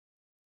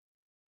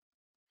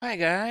Hi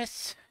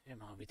guys,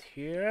 Jamovit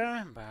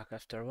here, back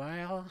after a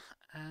while,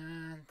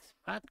 and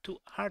back to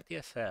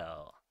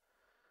RTSL.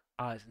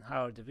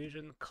 Eisenhower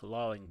Division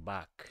clawing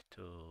back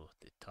to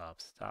the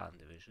top Stan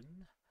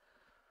Division.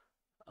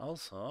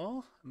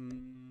 Also,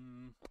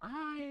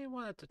 I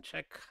wanted to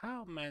check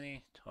how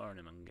many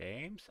tournament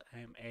games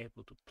I'm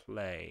able to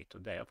play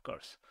today. Of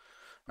course,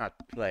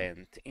 not play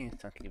and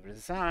instantly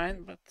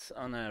resign, but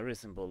on a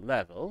reasonable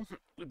level.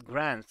 With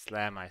Grand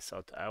Slam, I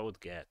thought I would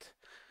get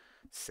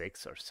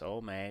six or so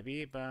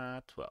maybe,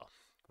 but well,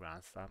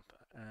 Grand Slam,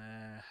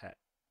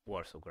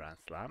 Warsaw Grand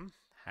Slam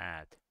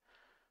had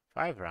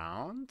 5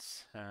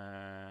 rounds.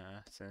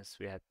 Since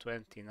we had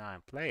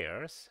 29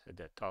 players,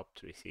 the top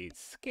three seeds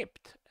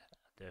skipped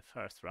the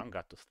first round,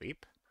 got to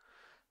sleep,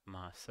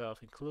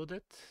 myself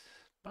included.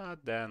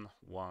 But then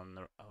won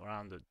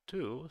round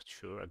two,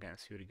 sure,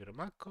 against Yuri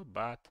Gromako,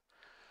 but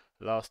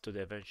lost to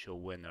the eventual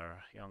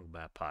winner,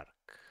 Yongba Park.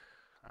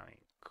 I mean,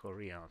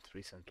 Koreans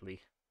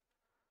recently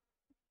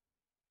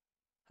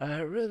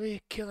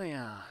really killing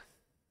us.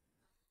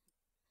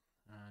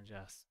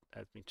 Just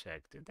let me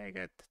check. Did they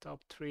get top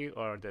three,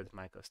 or did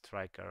Michael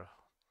Striker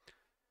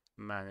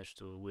manage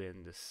to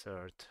win the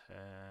third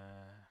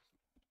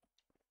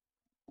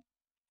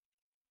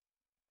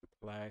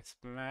place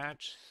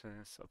match?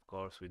 Since of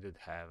course we did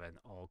have an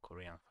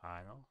all-Korean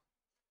final.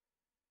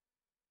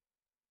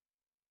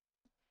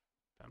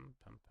 Pum,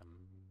 pum, pum.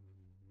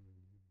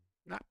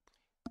 Nah.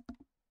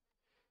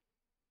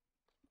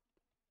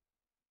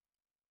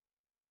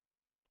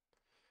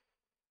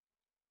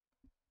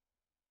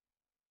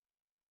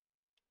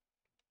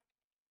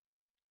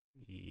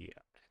 Yeah,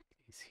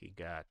 at least he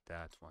got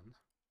that one.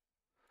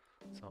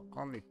 So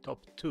only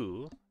top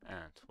two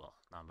and well,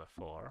 number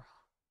four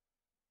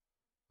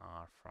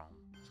are from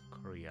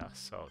Korea,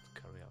 South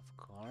Korea, of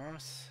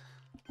course.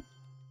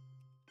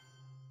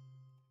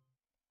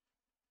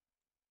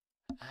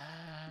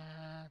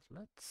 And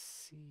let's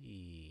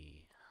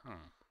see.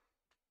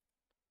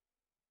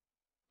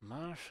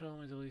 Marshall,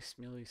 Middle East,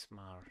 Middle East,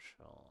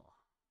 Marshall.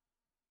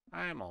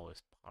 I'm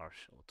always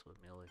partial to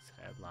a Middle East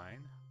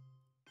headline.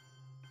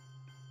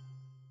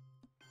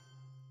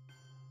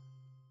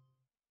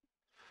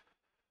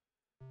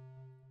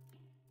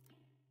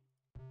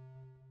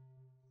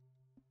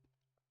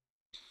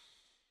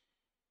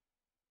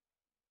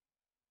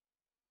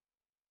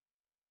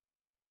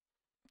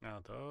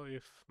 Although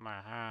if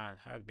my hand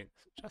had been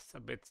just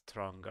a bit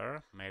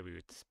stronger, maybe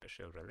with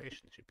special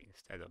relationship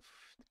instead of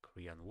the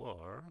Korean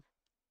War.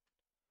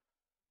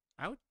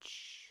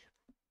 Ouch!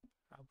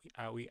 Owie,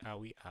 owie,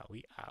 owie,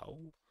 owie, ow.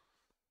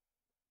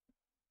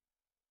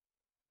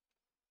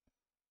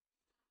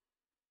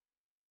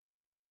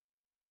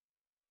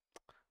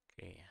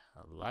 Okay,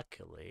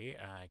 luckily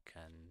I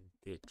can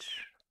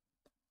ditch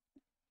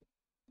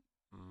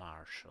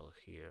Marshall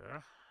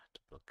here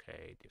to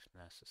blockade if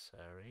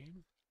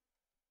necessary.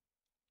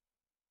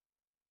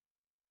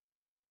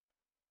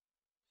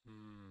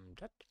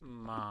 That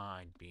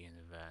might be an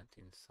event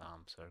in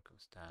some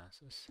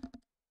circumstances.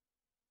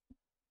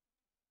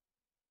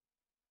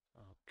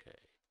 Okay,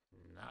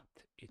 not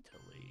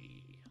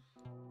Italy.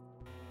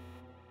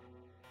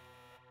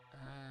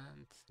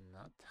 And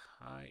not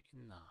high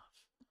enough.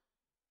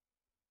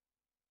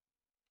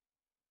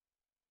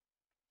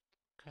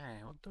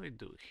 Okay, what do we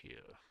do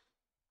here?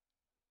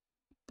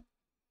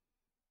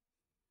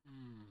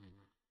 Hmm.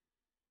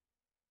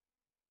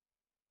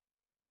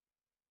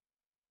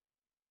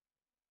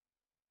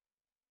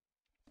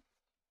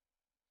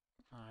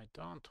 I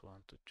don't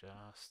want to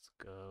just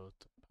go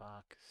to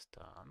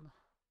Pakistan.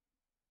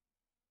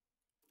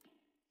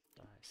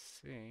 I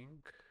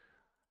think...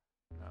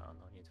 No,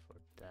 no need for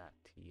that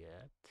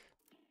yet.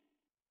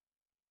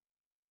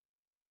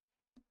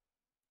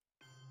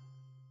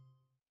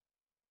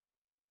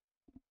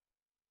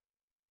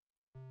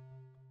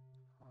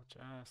 I'll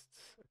just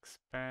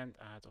expand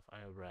out of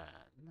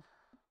Iran.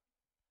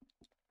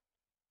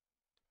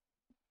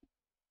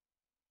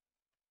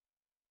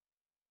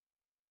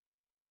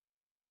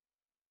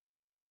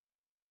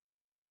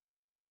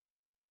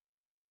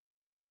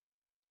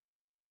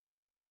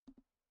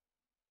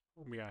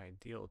 Would be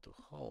ideal to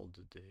hold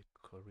the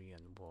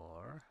Korean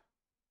War.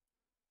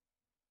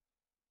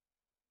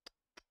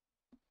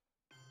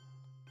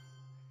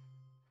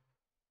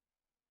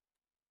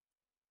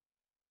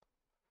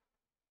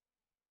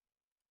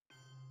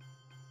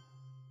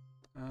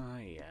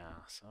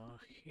 Yeah, so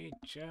he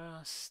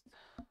just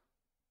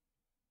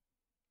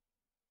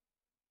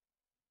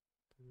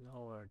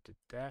lowered the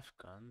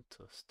DEFCON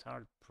to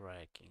start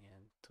breaking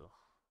into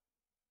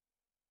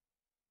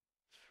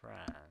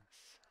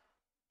France.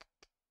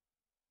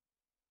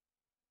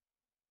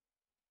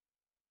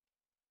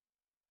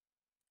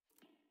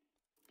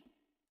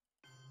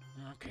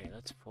 Okay,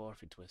 let's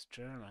forfeit with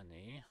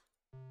Germany.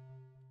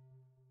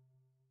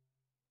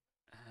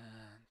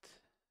 And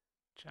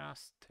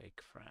just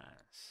take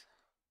France.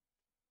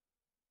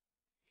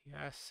 He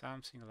has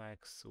something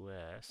like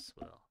Suez,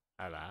 well,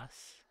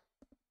 alas.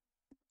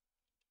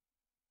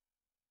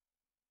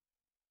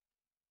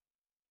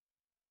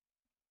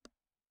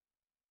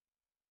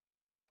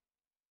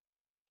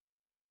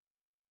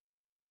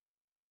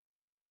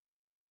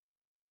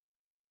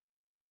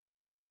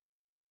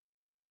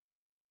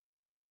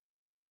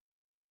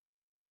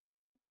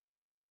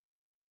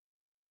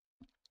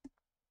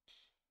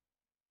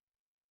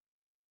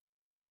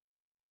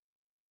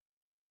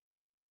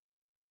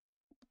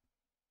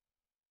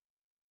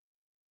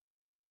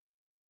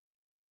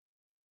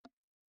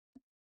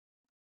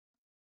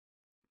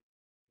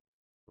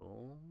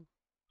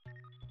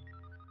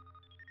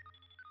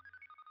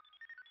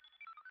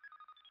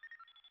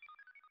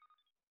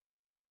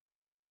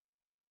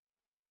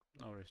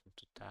 reason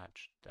to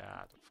touch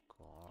that, of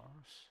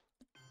course.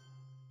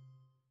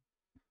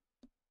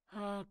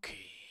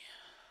 Okay.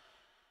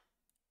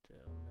 So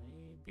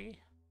maybe.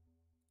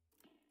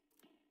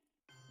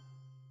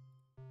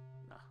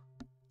 No.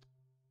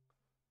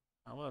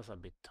 I was a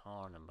bit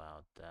torn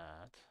about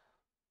that.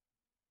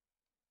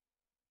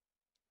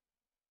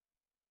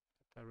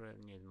 But I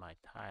really need my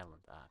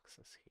Thailand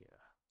access here.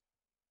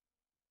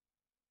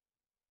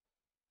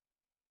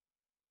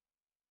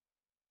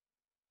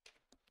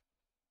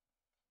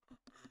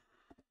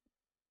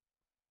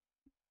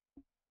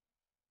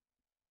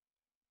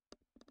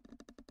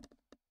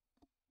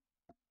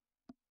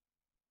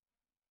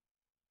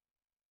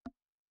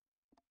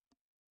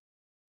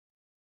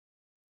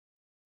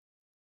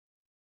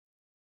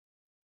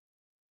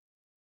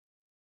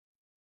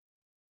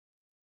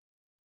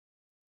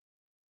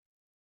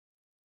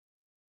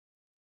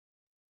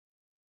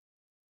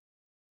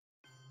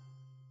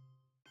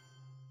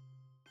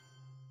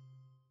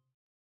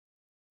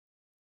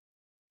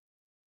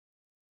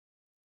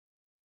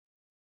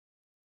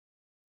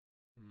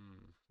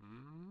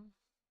 Mm-hmm.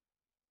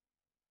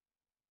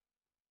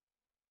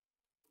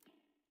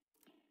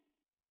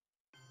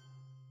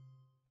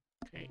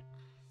 Okay.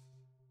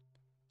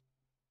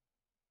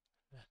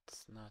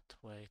 Let's not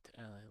wait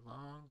any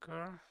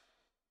longer.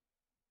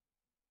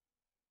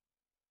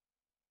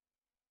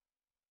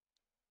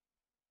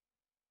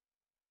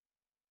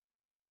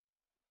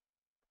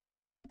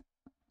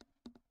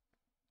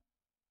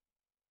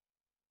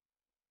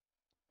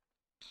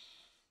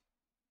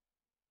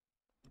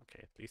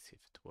 Okay, at least if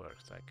it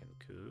works, I can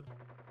coup.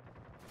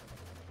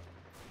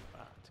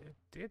 But it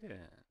didn't.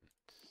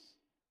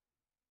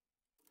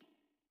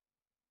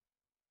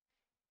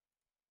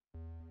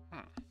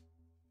 Hmm.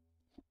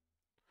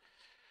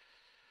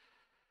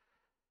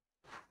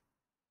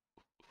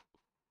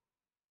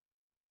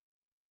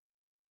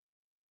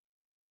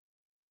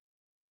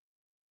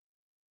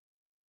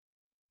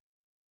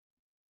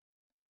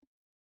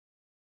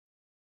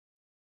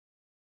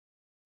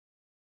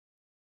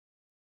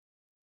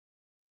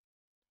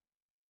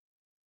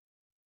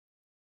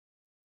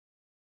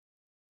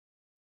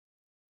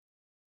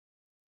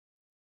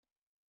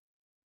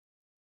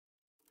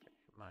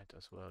 Might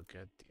as well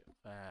get the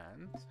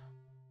event.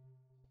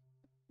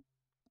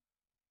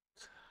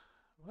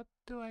 What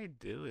do I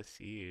do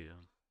with you?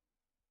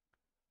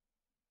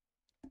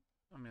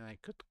 I mean, I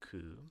could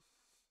coup.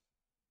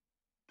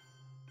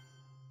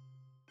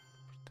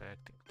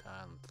 Protecting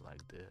talent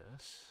like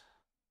this.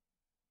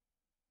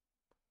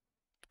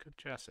 Could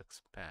just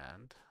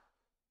expand.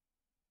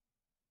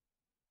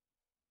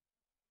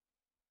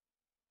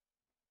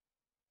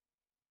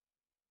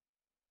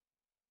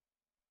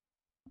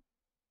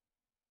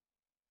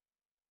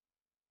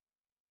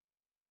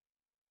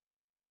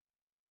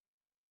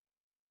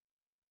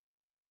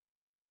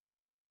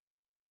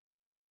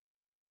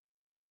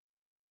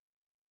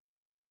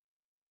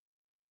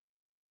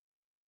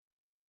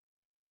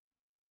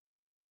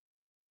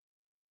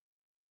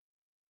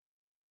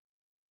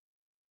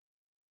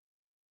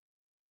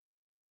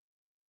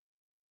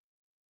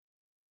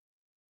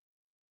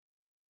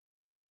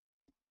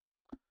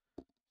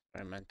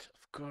 I meant,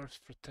 of course,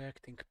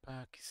 protecting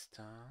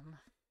Pakistan.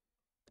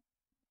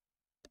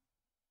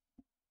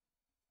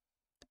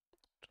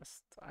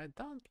 Just, I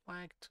don't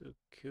like to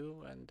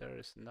coup and there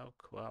is no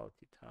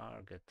quality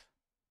target.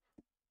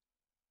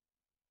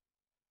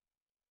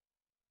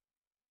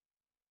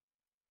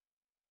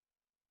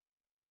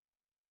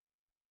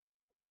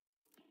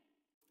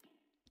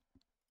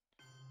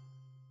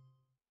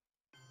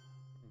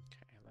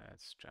 Okay,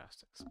 let's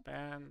just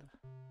expand.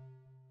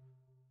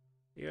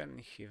 Even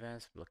if he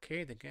wants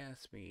blockade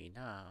against me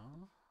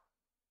now,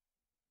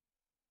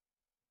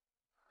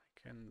 I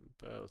can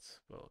both,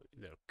 well,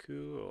 either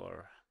coup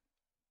or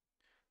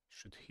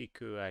should he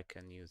coup, I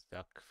can use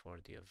duck for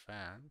the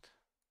event.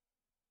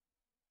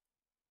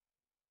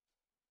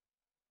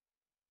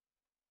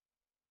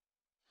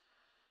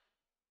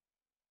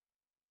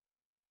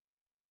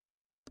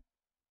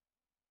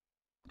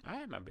 I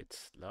am a bit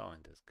slow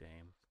in this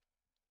game.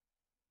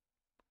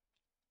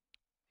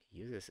 He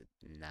uses it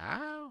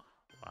now?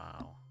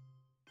 Wow.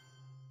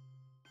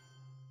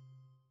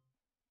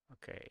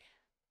 Okay,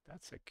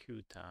 that's a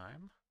coup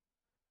time.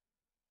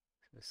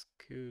 This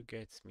coup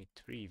gets me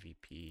 3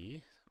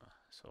 VP,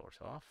 sort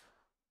of.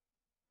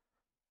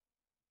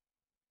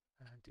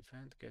 And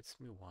event gets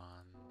me 1.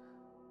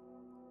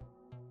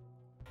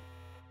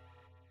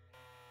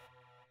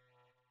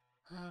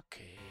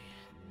 Okay,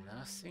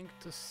 nothing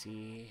to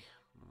see.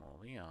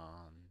 Moving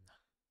on.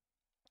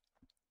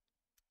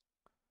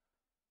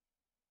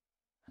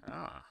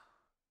 Ah.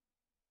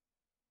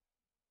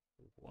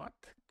 What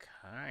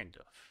kind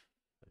of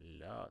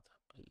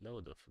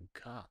load of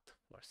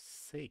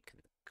god-forsaken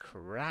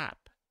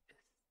crap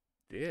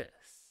is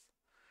this?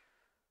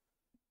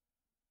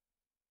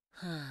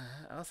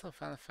 Also,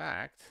 fun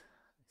fact,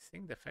 I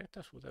think the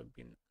factors would have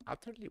been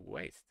utterly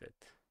wasted.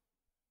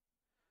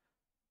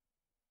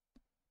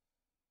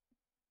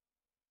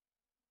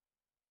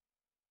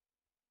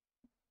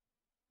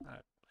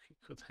 He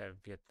could have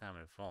Vietnam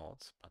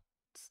revolts, but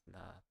It's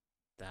not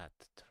that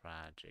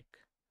tragic.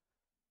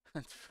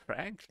 And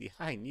frankly,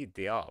 I need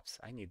the ops.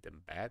 I need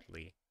them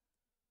badly.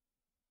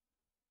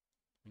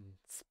 I mean,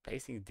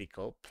 spacing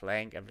deco,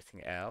 playing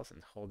everything else,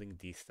 and holding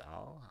D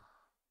style.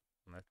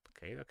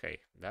 Okay, okay,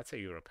 that's a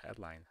Europe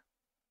headline.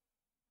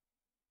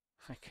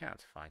 I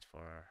can't fight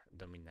for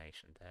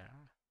domination there.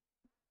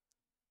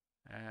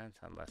 And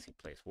unless he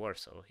plays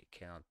Warsaw, he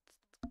can't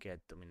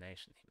get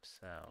domination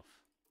himself.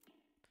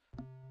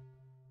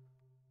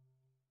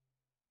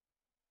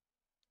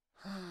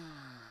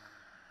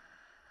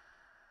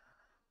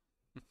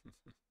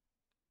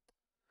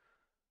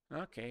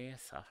 Okay,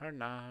 suffer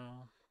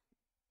now.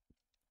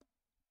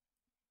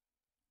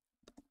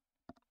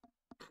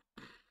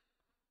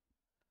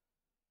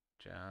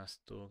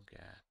 Just to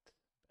get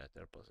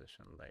better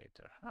position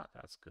later. Ah,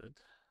 that's good.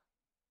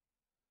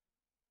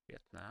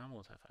 Vietnam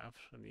would have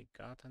actually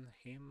gotten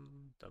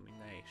him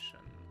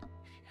domination if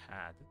he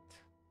had it.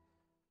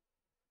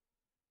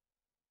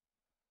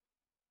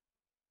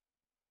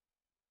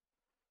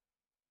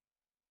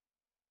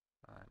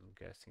 I'm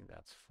guessing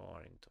that's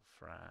 4 into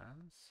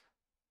France.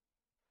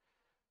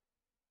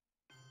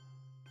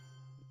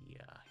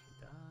 Yeah, he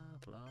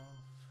does love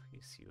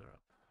his Europe.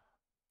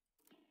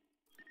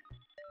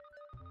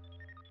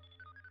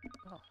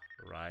 Oh,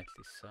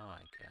 rightly so,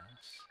 I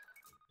guess.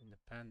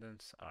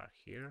 Independents are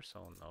here,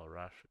 so no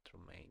rush with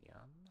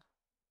Romanian.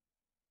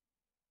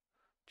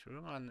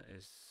 German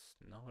is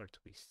nowhere to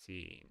be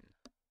seen.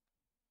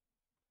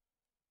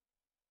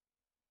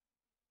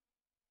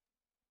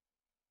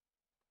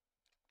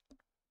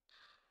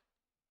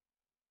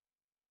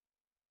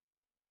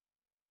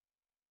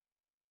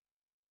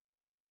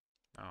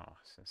 Oh,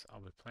 since I'll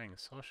be playing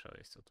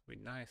socialist, it would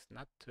be nice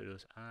not to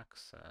lose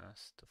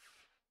access to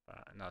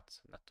not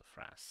to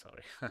France,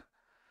 sorry,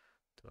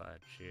 to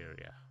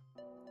Algeria.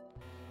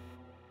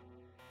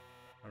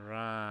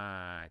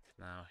 Right,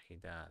 now he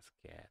does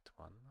get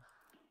one.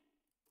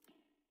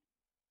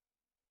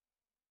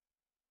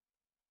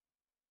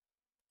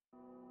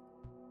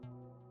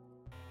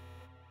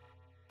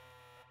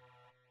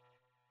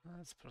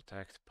 Let's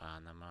protect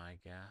Panama, I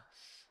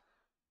guess.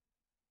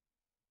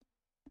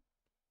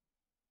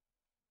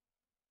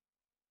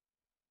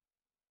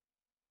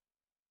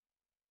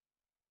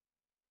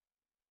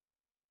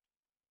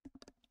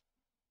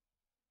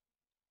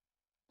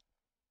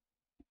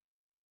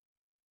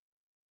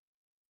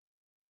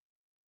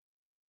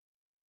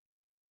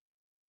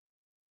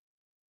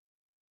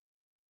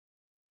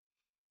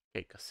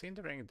 Okay,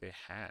 considering the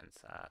hands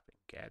I've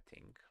been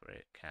getting,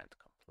 really can't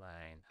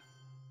complain.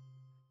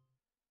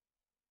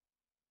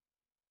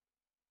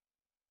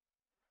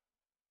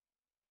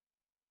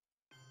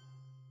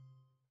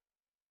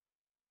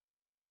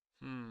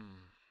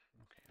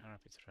 Okay,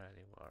 Arab is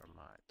ready, where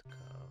might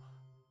go.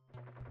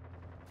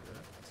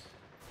 Good.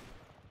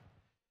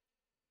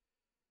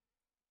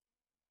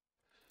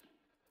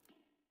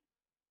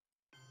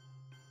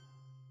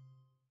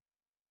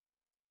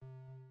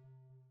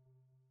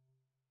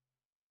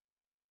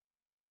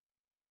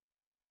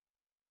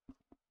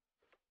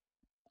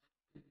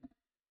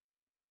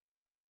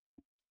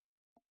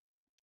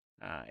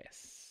 Ah,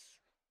 yes.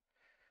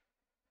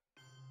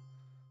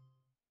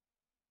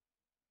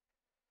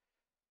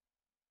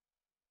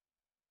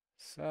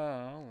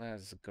 So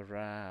let's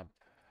grab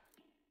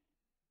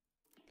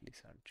at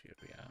least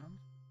Algeria.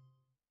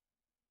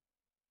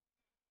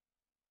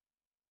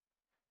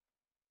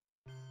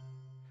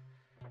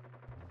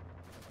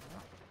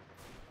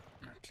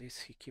 At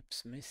least he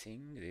keeps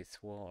missing these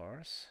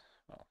wars.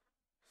 Well,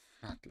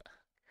 not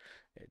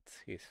it's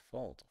his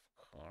fault, of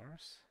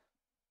course.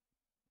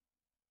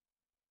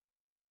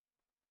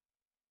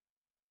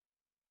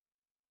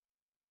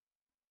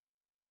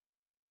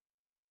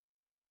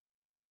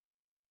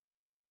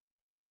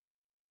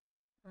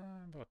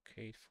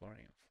 Blockade for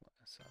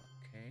influence,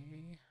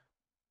 okay.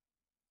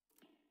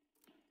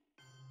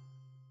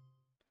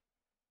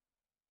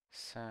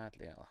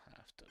 Sadly, I'll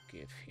have to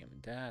give him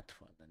that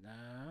one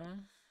now.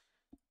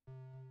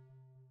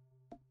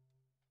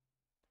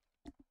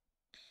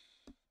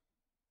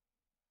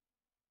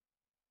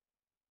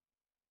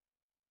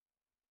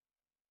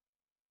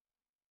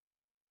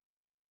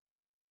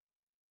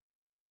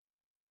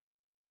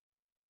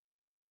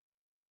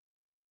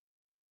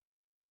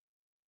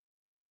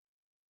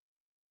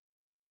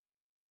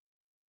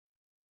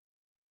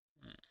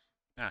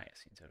 Ah,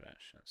 yes,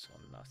 intervention, so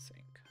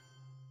nothing.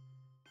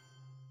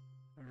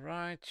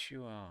 Right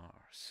you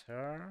are,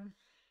 sir.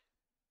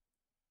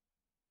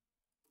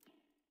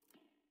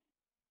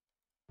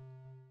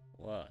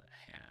 What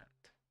a hand.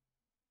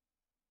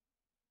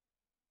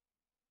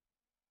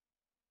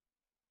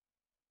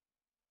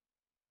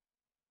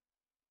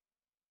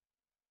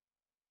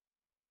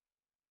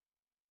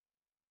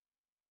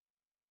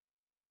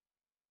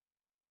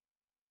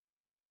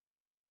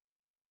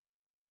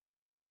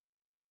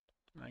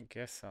 I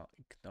guess I'll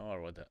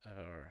ignore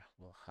whatever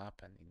will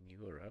happen in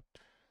Europe.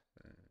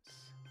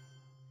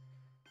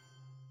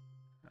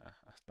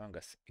 As long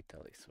as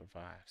Italy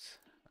survives,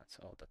 that's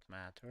all that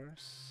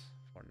matters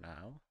for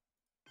now.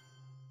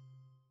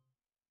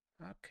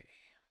 Okay.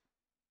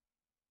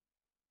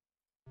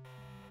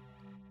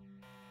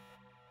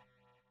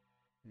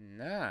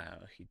 No,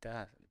 he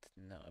doesn't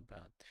know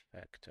about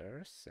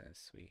defectors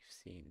since we've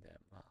seen them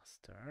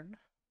last turn.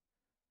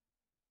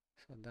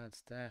 So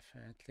that's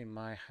definitely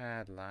my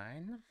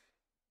headline.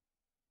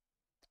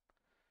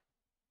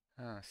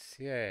 Ah,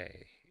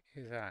 CA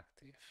is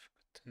active.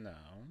 Good to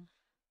know.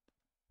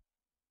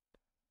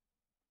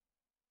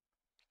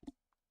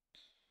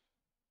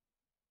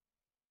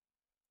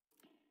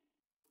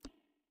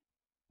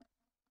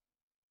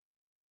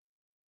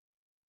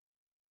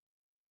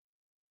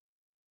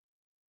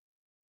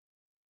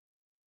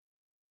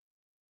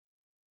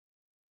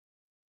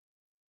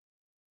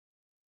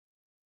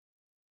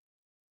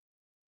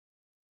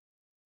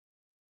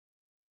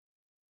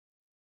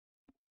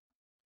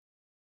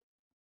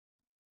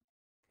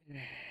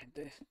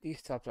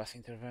 This top plus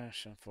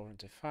intervention for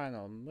the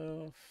final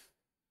move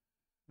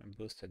and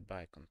boosted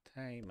by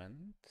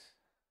containment,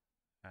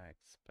 I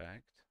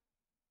expect.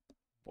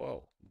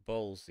 Whoa,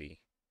 ballsy.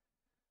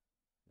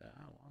 That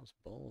was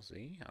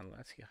ballsy,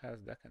 unless he has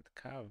deckhand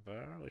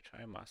cover, which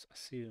I must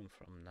assume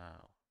from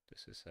now.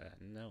 This is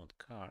a known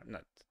card.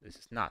 Not, this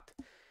is not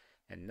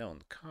a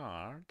known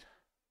card.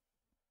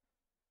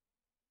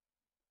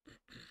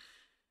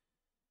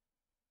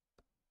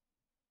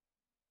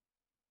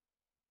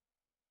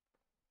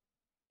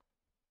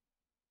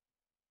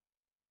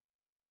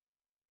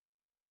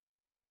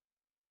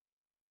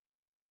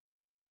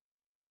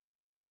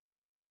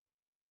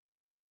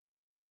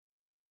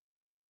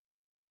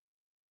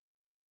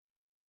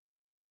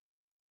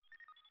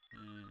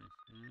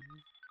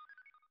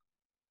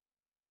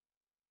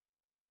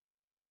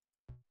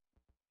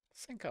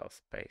 Single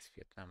space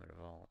Vietnam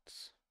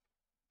revolts.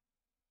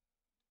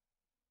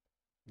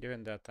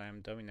 Given that I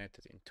am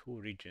dominated in 2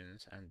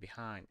 regions and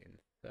behind in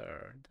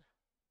 3rd,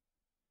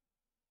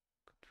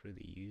 could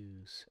really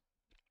use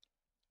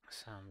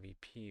some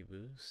VP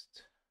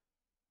boost.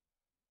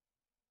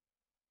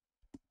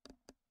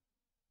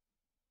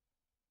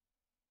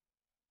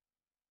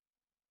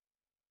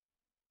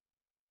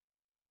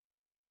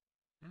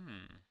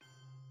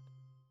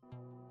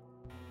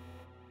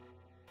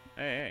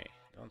 Hey,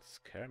 don't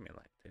scare me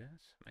like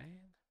this,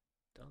 man.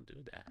 Don't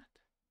do that.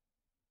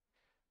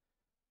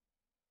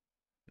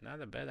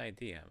 Not a bad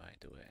idea, by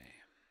the way.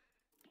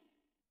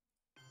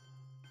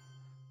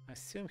 I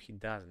assume he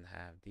doesn't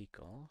have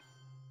decal.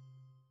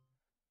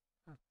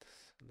 But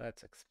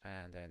let's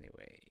expand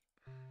anyway.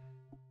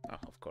 Oh,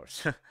 of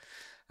course.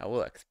 I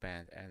will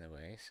expand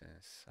anyway,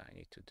 since I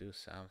need to do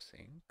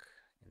something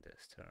in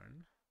this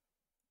turn.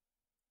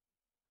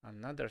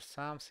 Another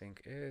something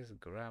is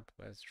grab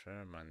West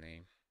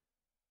Germany.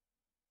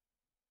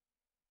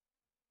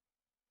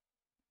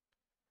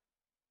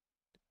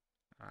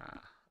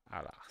 Ah,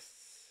 alas.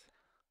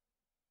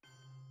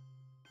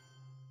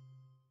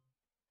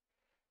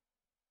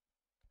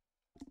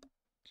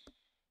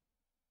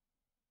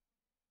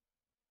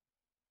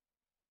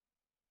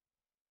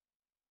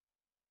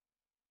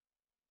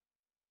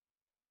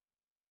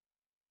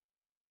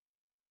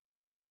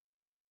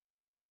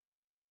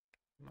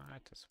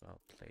 Might as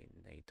well play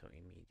NATO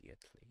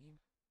immediately.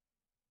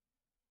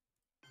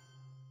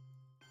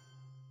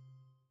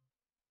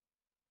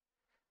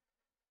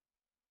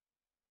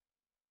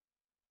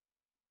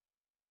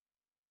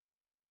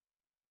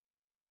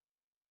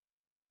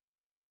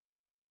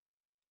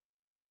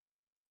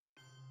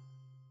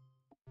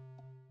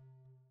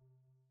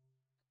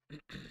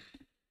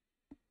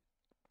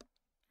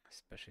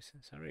 Especially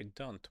since I really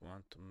don't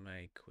want to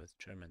make with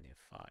Germany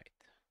a fight.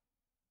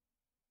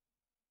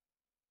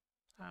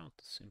 I want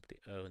to simply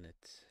own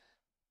it.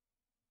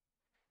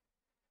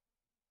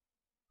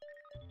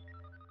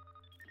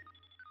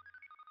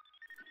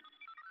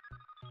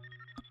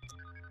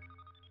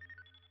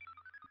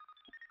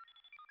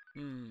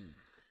 No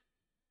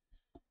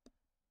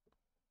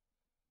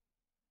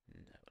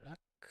luck.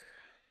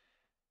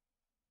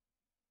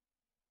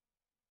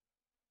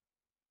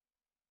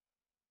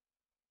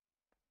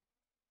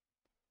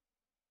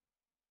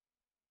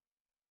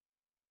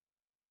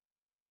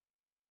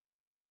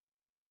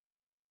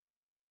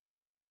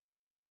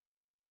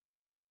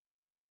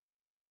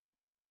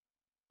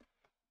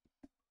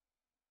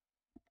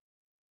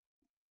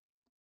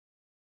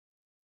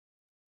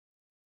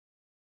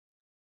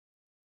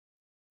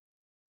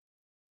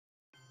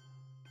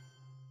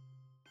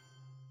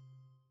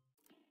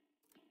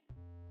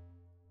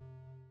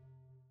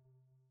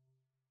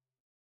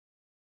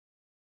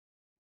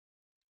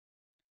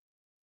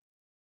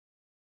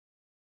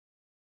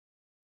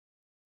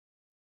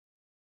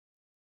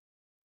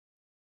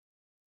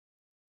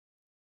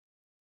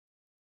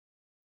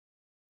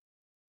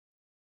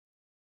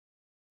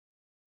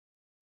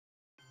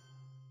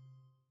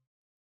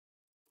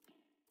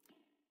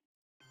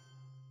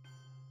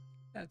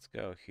 Let's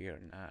go here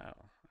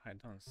now. I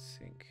don't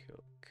think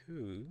he'll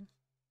coup,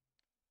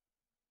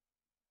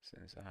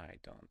 since I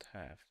don't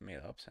have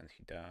mid-ups and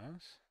he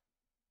does.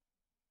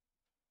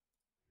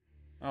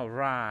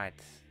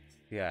 Alright,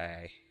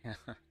 yay.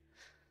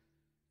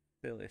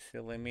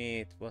 Silly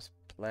me, it was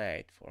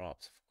played for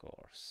ops, of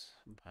course,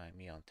 by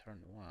me on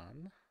turn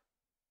 1.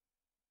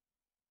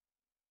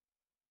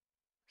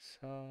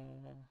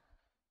 So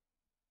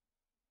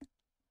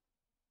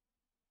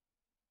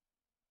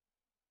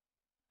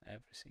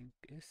everything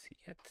is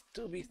yet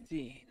to be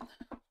seen.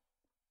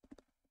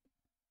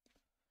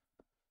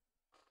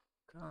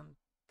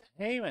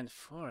 Containment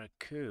for a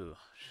coup.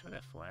 Should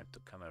have went to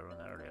Cameroon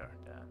earlier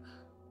then.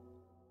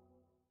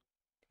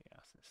 Yeah,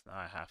 since now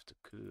I have to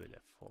coup the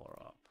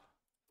 4 up.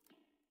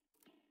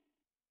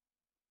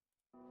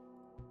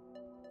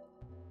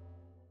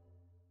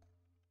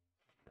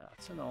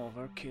 That's an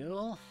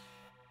overkill.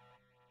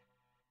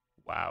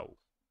 Wow.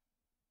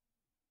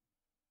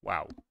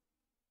 Wow.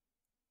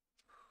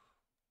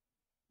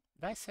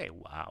 Did I say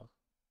wow?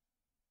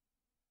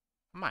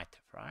 Might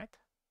have, right?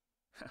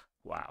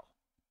 Wow.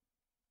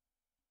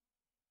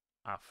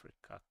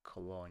 Africa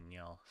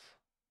colonials.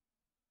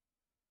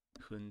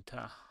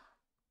 Junta.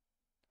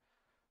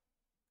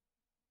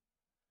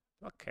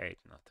 Blockade,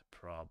 not a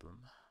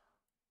problem.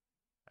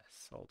 I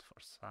sold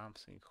for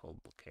something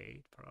called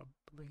blockade,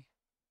 probably.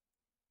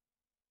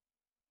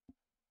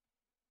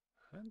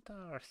 Junta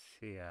or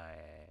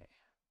CIA?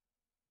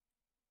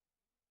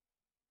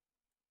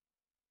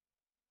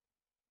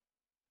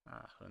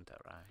 Ah, Junta,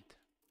 right.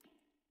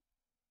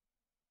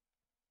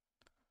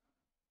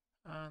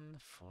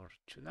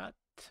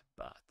 Unfortunate,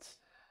 but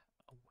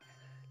oh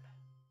well.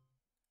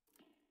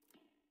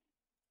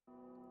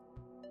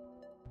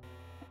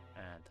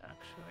 And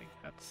actually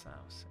got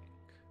something.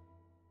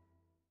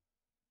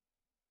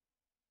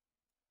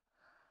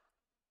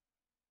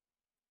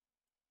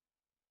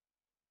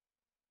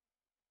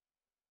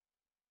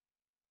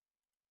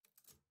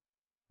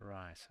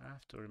 Right, so I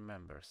have to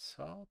remember,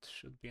 salt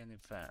should be an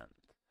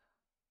event.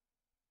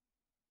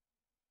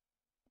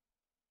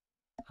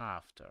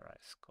 After I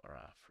score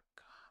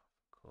Africa,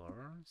 of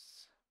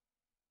course.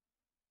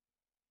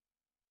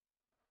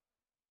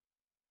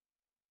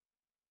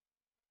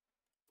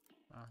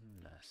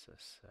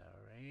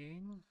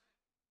 Unnecessary.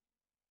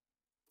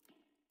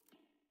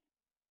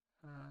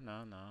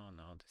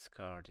 No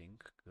discarding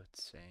good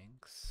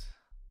things.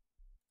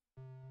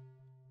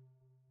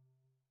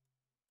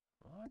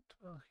 What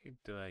will he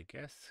do? I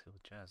guess he'll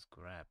just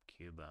grab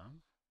Cuba.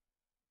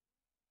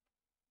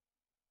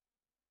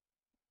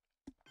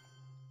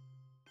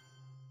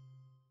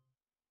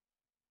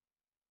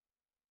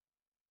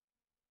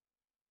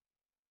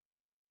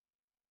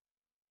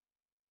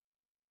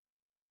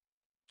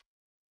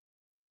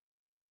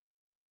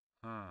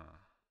 Huh.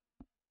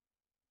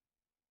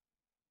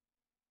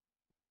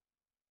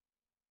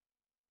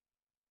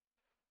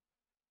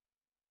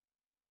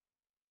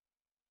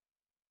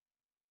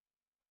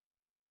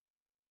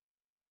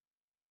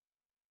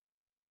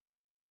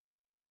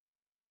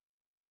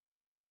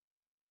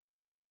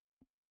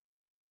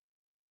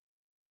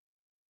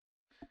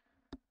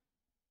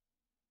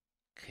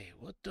 Okay,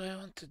 what do I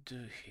want to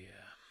do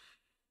here?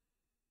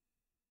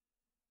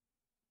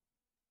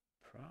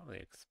 Probably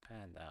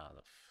expand out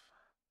of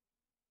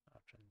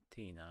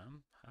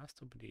Argentina. Has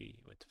to be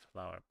with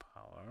flower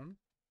power.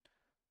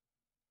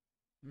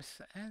 Miss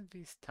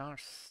Envy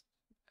starts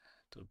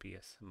to be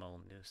a small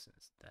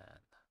nuisance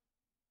then.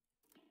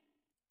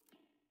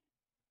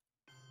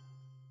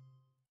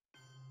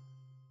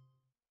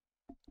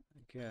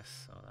 I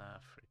guess South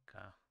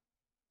Africa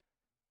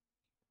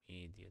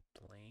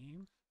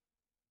immediately.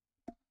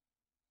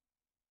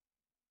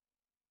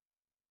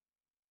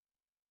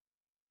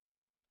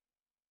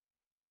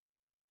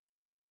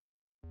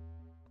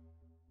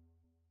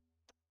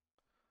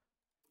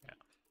 Yeah.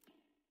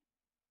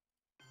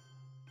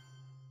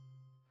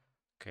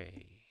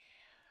 Okay,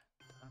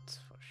 that's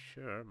for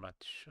sure, but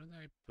should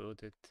I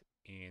put it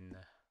in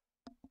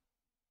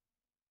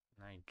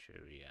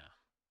Nigeria?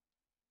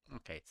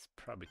 Okay, it's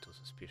probably too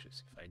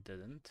suspicious if I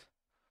didn't.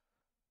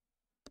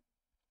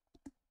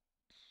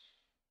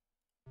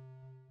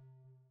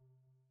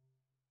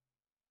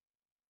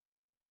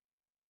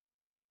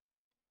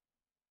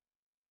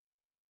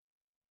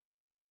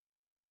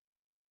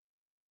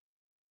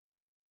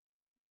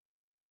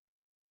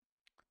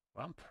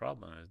 One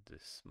problem with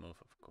this move,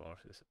 of course,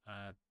 is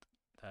that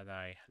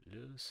I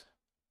lose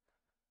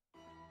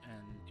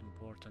an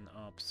important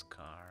ops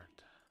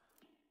card.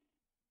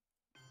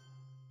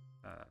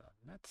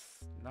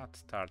 Let's not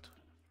start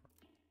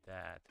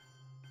that.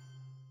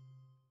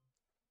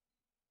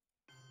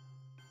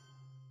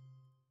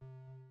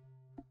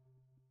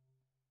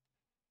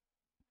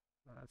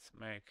 Let's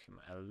make him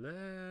a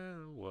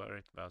little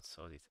worried about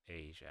Southeast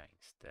Asia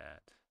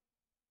instead.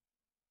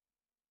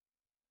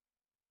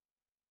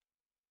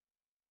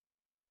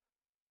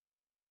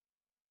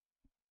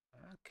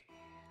 Okay,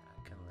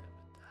 I can live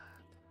with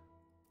that.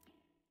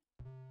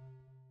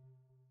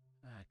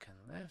 I can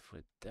live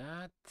with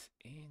that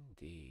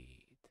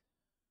indeed.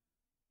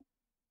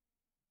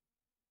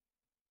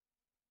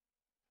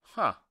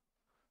 Huh.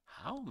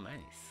 How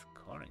many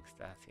scoring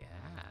stats you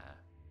have?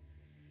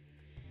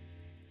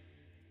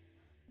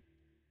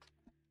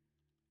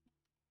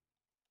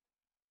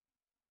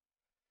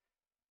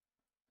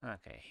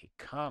 Okay, he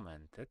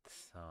commented,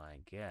 so I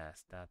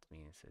guess that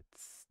means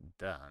it's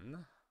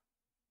done.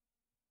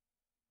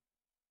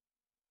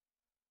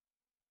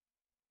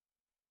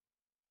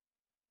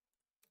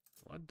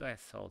 What do I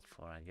sold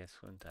for? I guess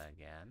junta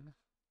again.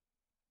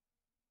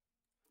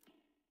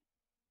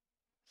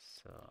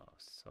 So,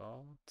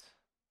 sold.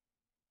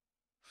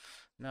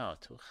 No,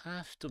 to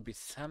have to be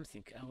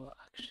something, I will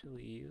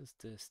actually use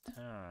this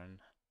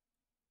turn.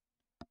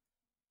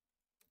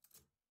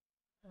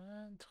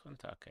 And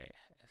junta, okay,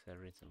 is a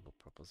reasonable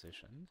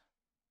proposition.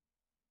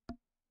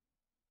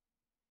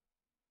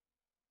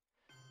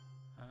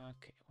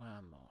 Okay,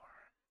 one more.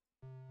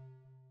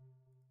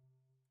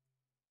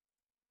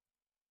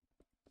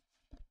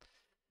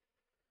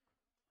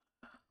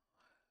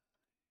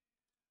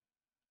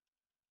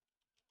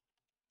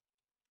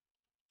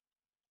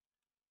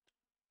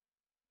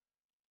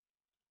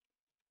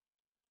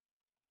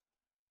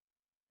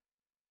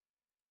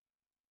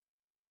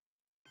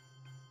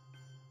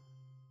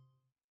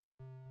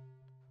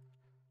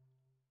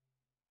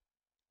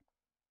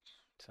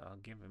 So I'll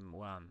give him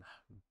one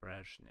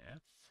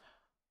Brezhnev.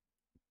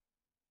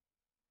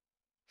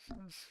 So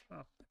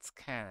it's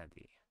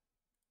Kennedy.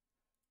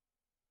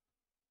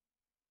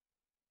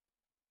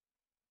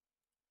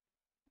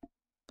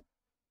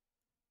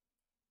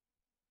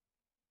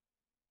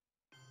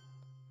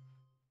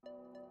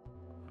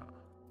 Oh,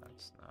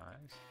 that's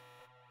nice.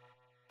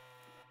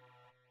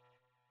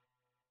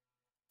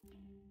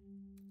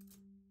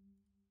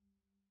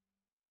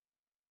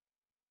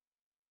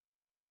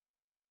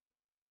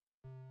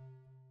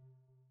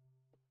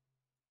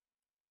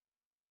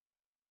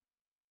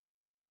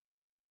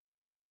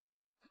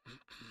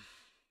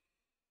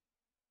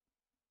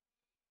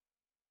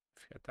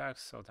 If he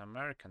attacks South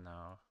America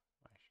now,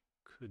 I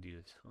could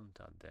use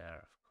junta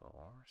there, of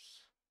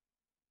course.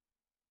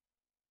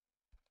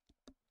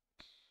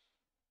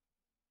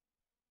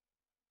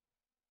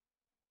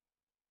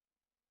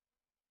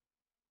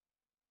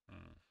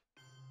 Hmm.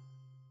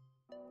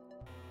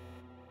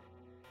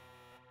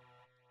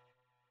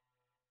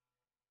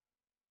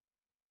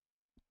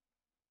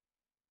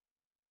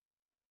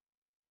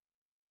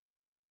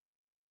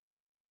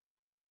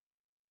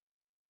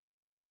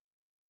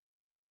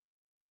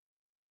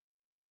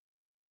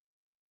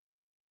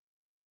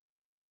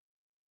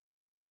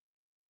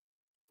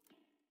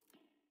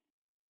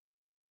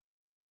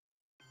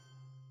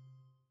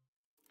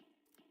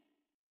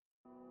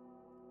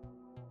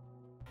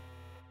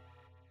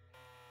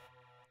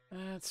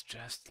 Let's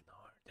just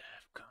lower the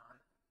Afghan.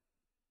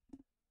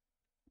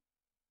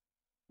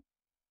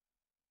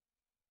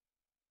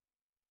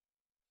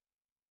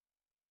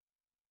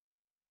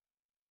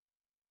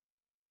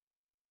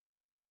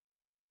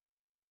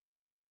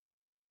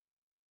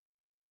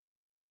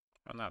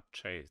 I'll not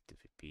chase the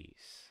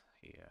VPs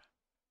here.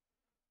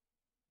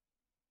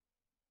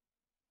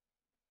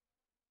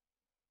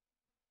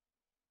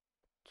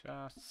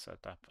 Just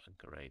set up a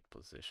great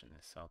position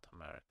in South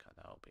America,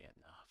 that'll be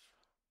enough.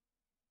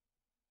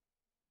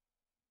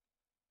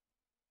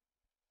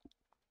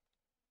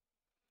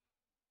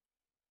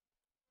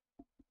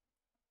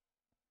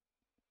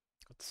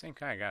 Good thing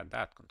I got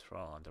that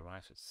control,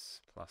 otherwise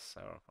it's +0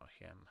 for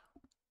him.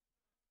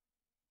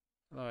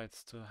 Though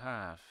it's to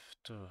have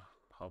two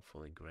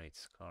hopefully great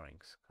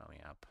scorings coming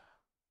up.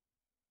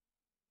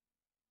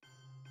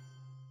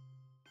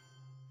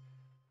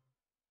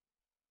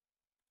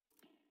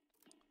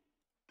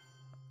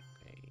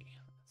 Okay,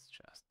 let's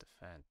just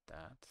defend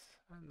that.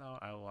 And now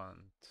I want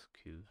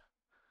Q.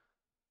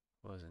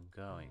 Wasn't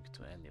going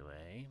to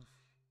anyway.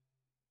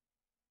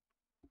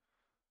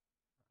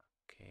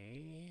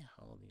 Okay,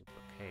 holding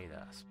blockade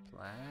as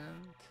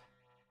planned.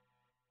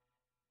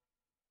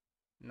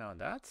 No,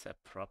 that's a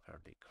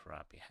properly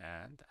crappy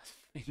hand.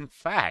 In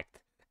fact,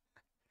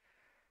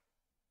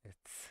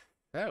 it's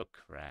so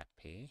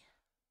crappy.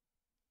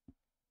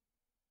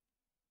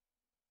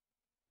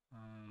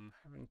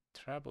 Having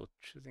trouble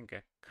choosing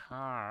a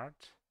card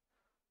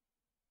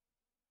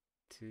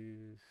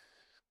to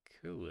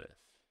kill with.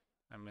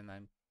 I mean,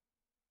 I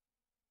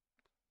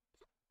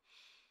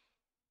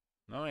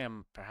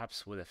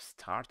perhaps would have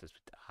started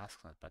with the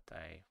Asknot, but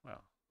I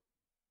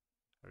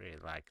really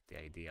like the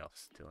idea of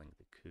stealing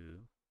the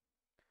coup.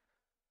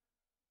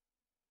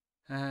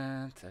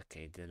 And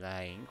okay,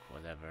 delaying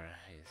whatever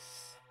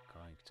he's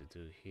going to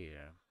do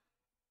here.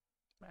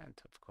 And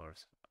of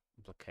course,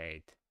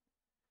 blockade.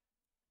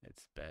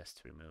 It's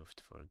best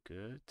removed for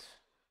good.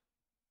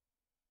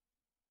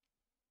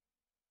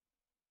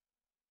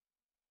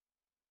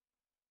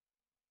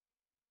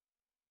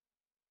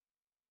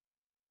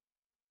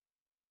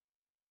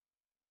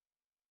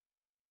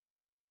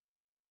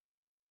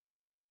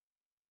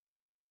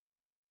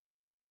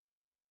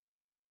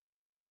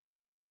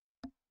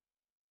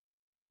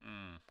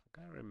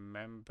 I can't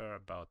remember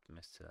about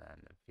Mr.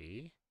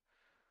 NV.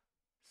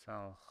 So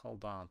I'll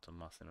hold on to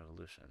Muslim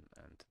Revolution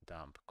and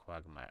dump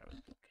Quagmire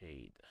with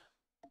blockade.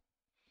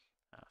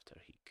 After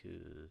he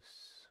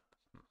coups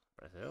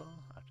Brazil,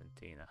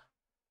 Argentina.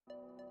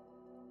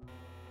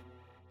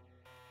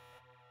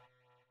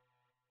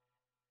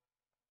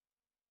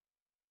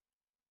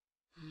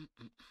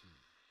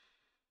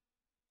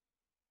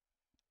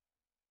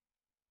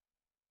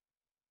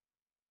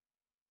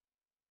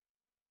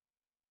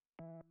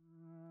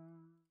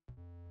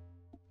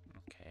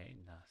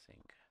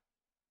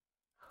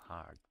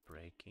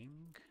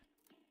 heartbreaking.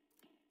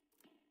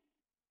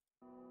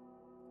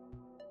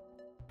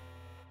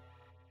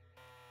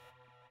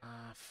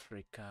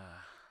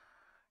 Africa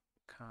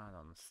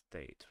canon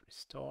state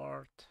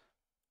restored.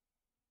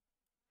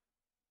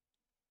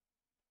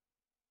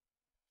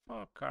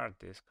 4 card,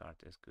 this card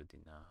is good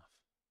enough.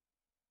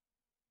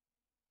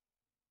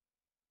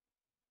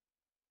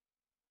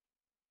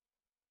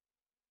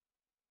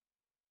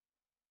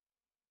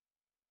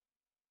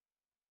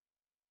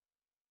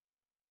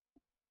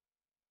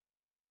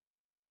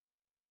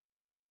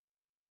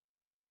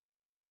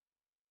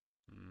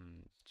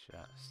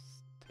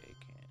 Just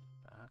taking it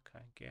back,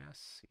 I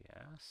guess,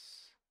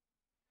 yes.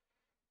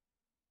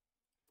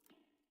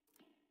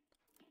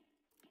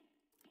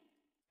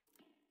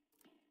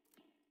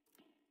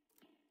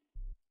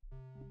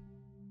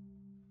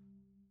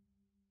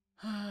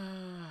 Come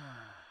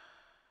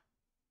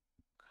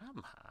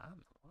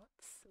on,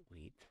 what's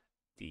with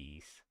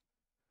these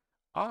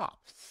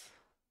ops?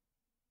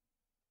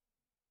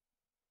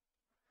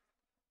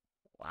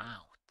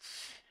 Wow.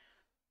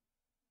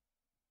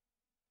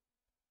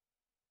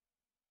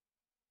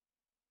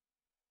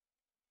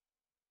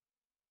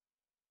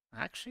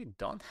 I actually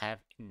don't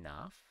have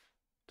enough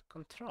to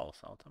control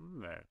South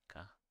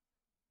America.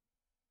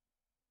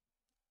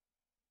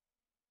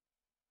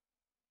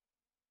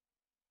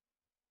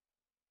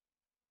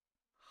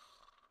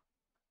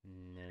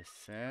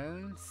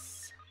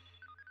 Nuisance.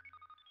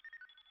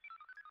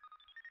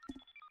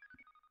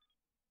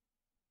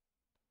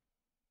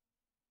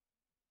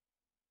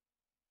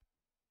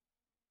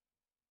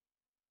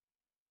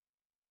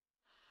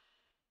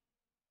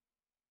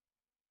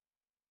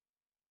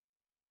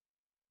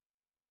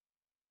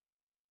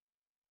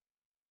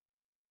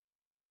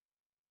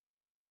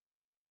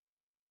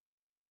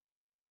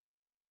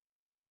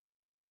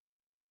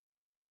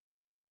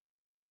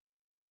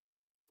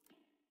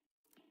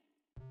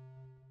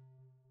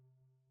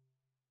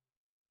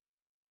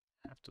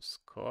 Have to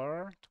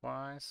score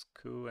twice,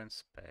 coup and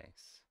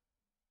space.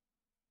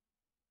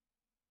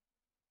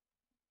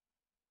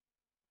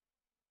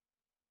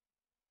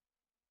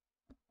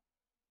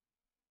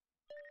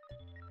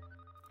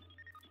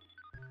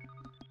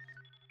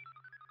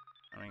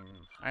 I mean,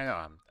 I know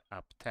I'm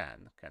up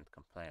 10, can't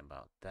complain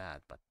about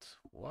that, but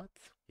what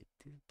with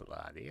these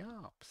bloody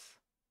ops?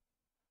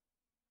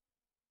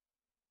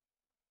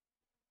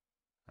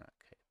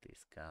 Okay,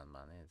 this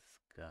gunman is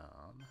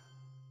gone.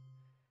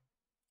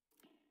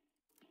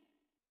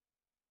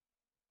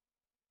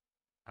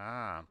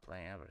 Ah, I'm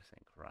playing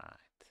everything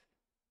right.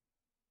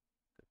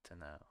 Good to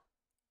know.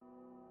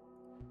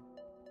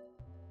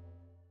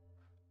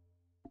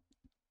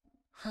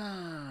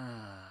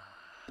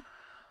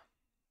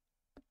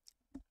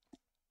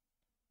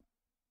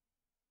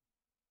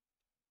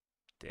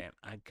 Damn,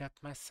 I got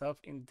myself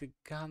in the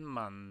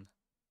gunman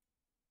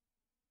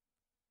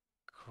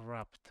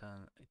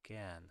corruption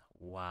again.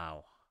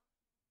 Wow.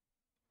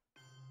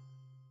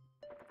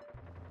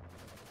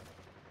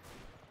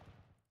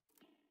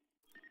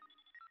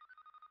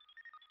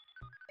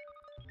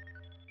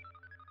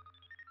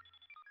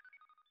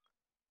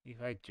 If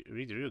I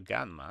redrew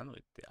gunman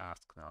with the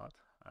ask not,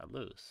 I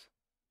lose.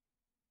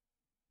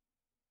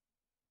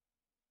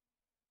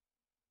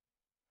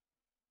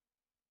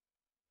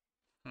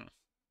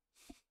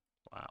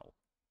 Wow.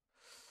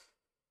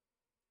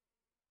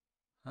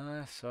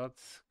 I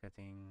thought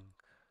getting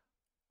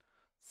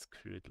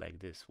screwed like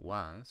this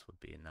once would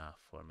be enough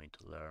for me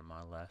to learn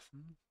my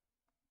lesson.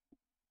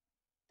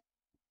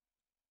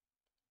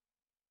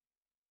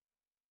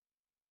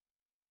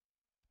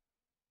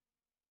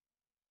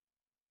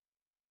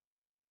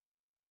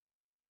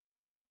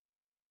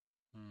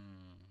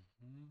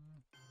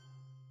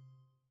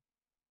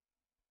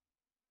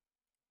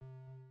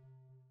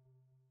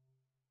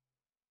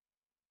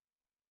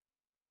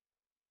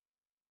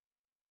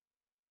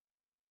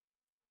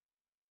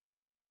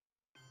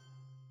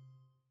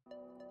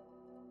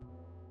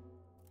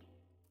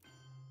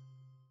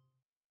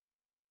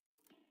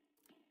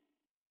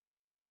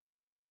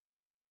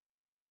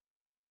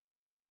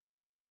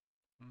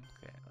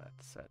 Okay,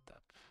 let's set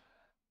up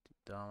the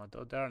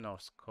Domo. There are no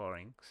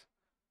scorings.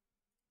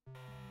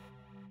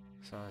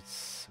 So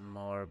it's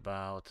more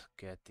about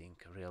getting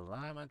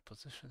realignment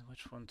position,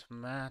 which won't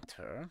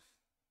matter.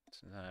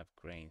 So now I have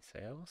grain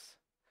sales.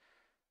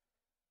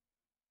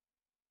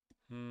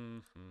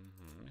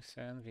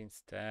 Send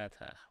instead.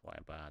 Why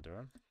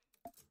bother?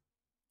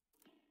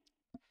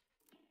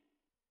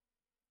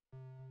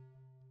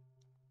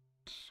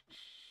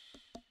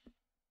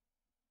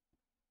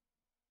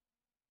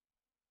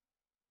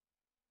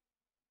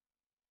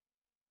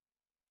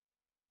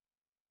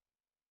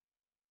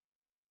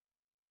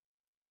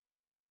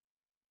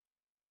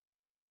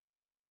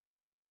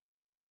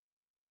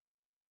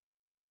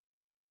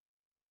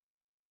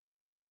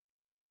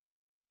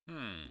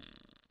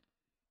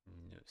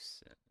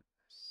 Nuisance.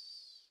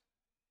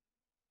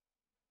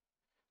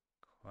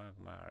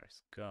 Quagmire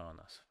is gone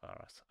as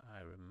far as I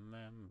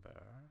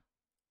remember.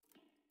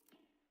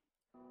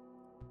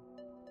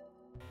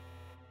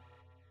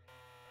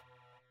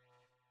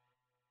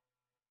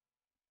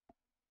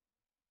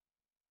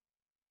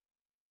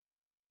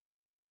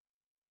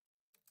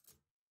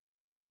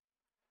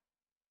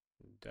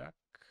 duck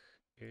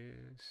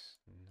is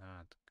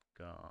not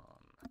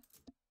gone.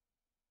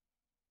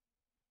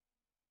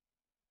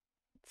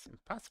 It's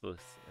impossible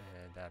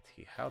that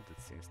he held it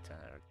since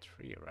turn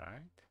 3,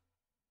 right?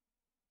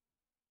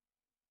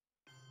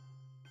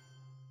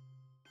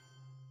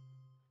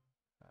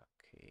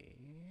 Okay.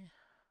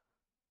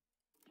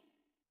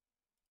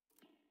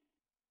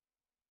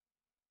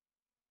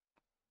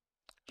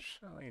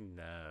 Surely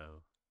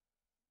no.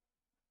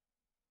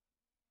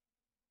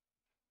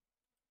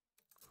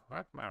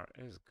 Quagmire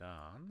is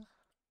gone,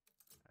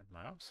 and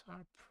my odds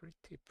are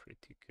pretty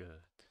good.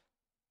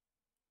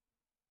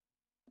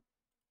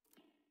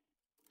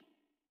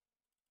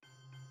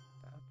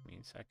 That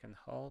means I can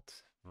hold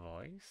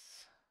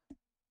voice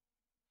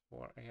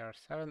for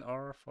AR7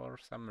 or for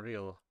some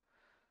real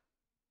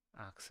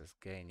access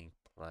gaining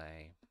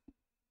play.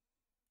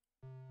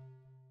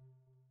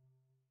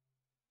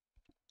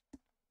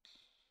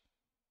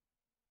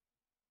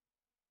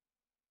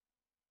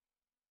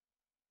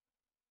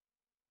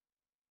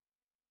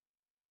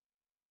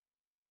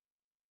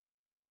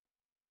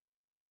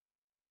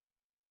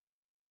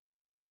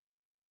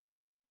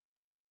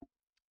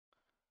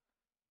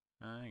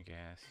 I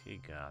guess he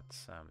got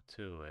some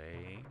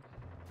two-way.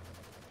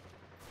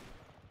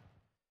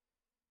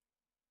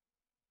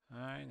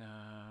 I know.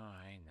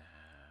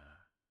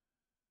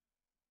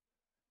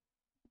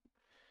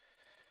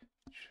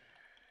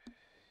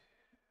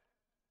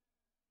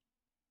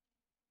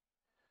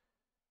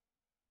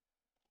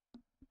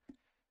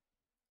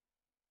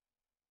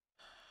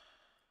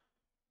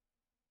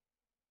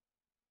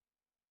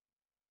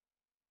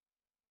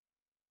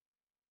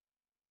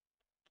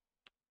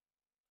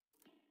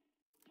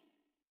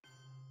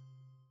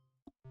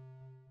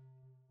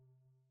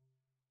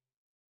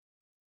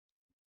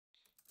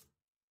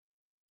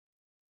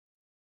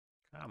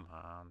 Come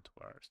on,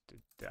 where's the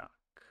duck?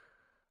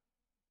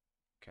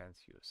 Can't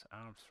use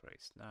arms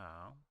race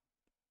now.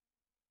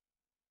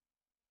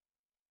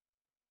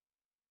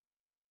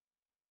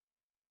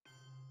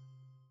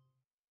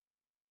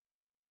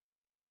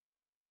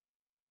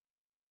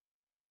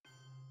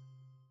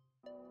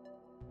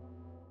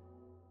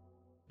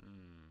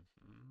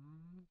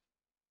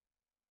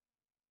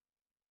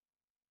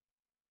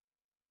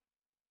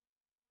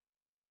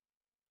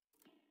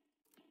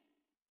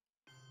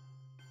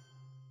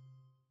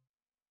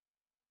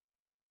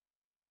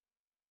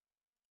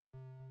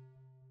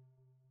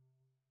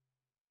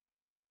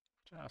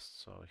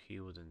 Just so he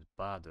wouldn't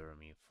bother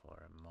me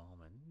for a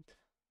moment.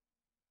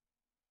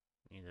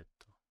 Needed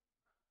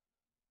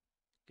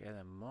to get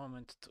a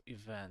moment to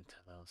event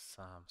about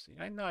something.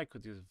 I know I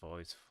could use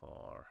voice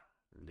for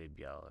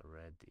Libya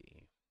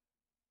already.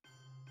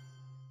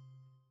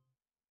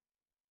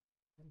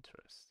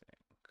 Interesting.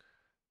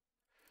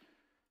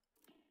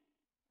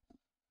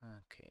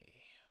 Okay.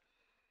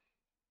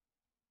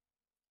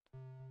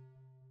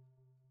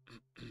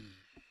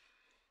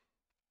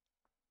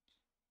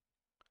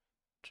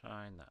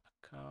 China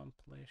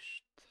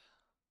accomplished.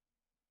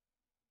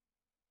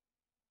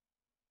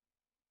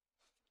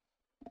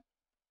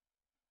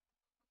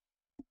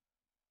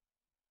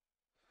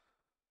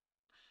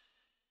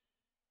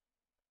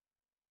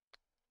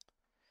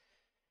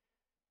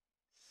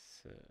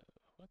 So,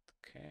 what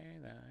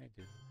can I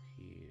do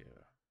here?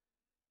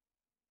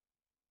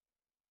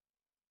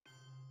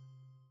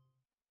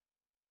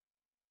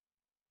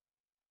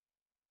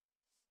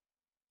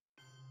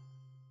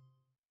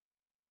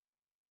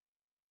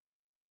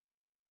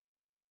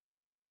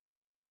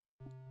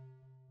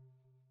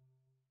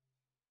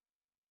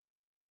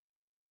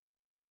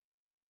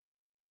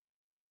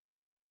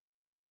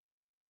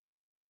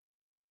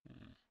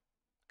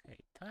 Okay,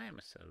 time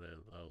is a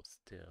little low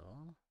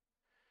still.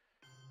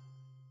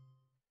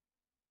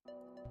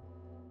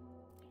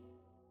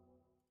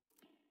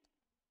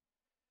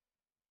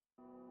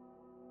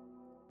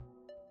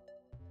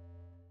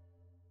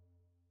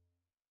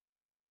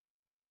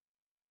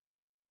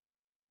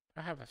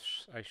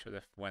 I should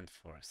have went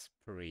for a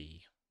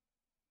spree.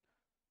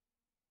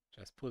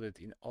 Just put it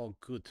in all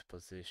good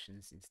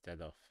positions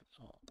instead of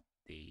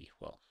the,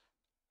 well,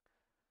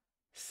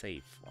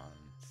 safe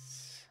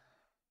ones.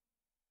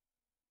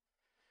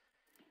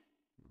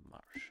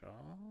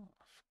 Marshall,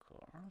 of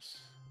course,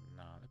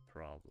 not a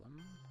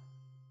problem.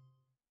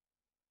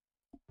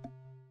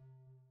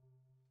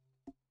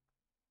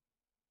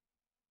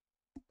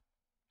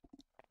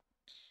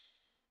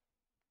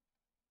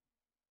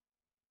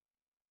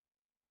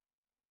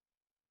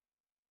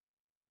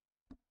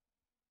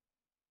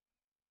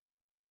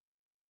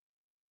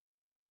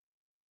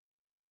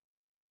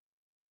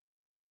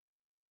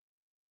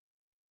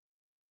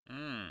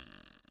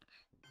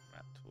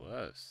 That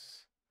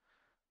was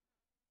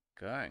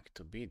going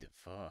to be the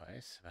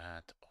voice,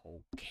 but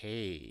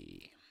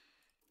okay.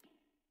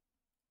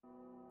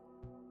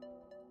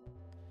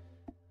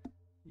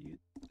 You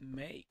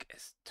make a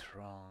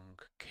strong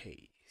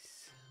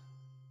case.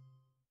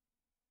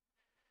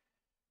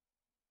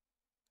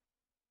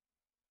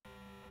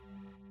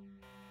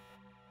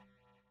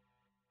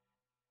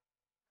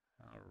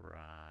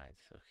 Alright. Right,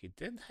 so he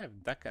didn't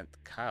have duck and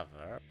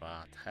cover,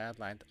 but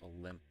headlined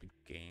Olympic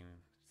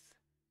Games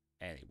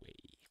anyway.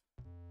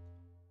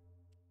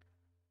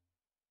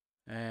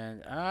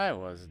 And I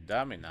was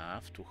dumb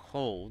enough to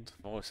hold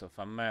Voice of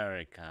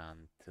America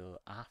until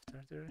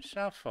after the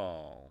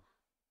reshuffle.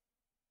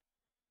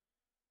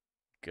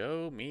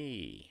 Go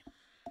me!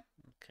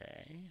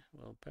 Okay,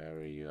 well,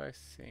 Bury You, I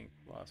think,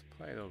 was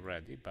played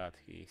already, but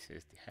he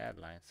says the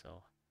headline,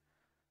 so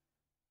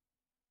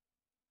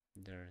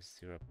there's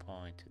 0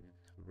 point in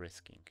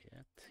risking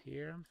it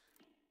here.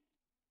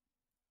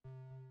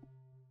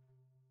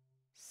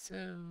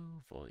 So,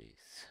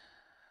 Voice.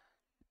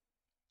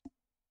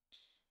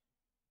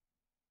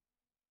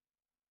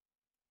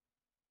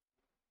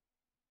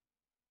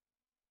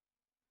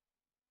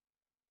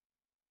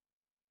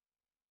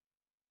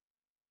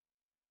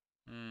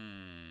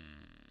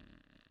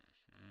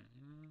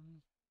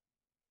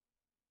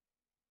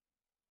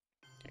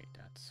 Okay,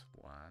 that's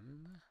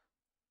one.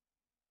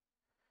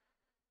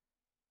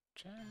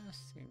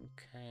 Just in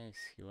case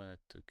he wanted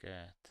to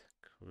get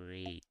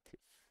creative.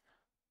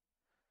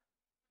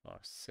 For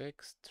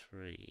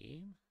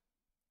 6-3.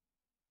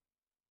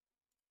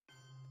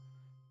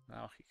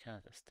 Now he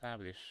can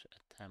establish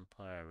a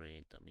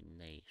temporary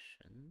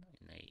domination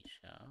in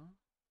Asia.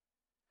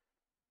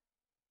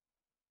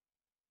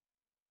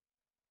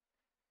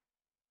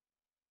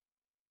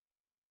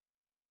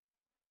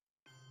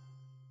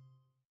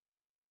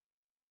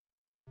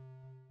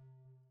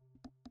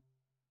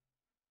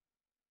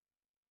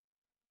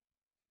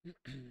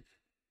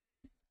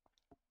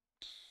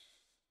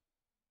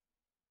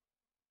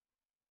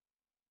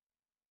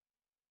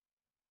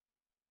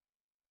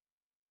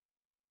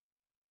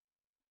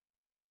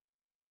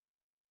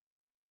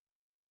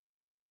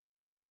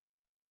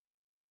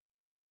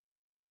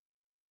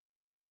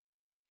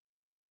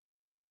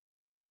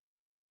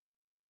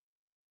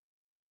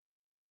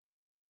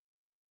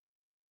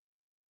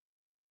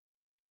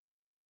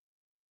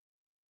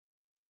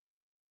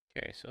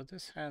 Okay, so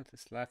this hand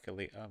is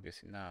luckily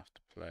obvious enough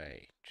to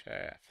play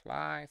chair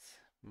flies,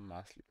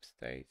 Muslim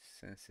states,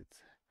 since it's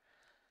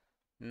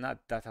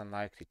not that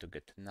unlikely to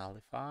get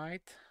nullified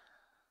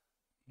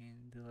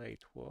in the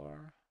late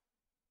war.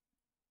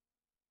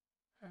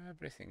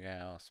 Everything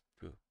else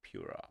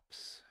pure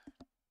ups.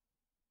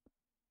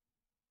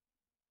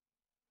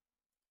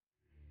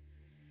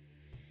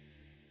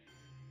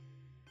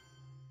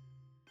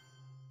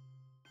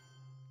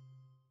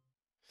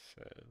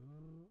 So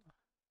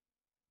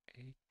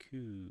a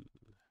coup.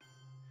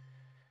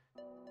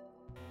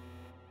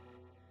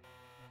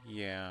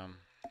 Yeah.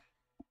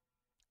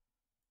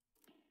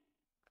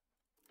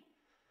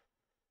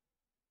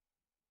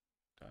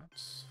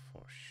 That's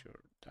for sure.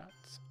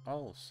 That's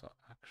also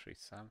actually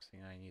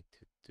something I need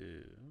to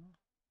do.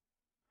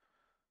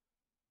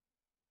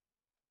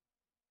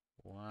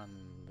 One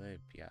in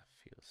Libya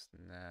feels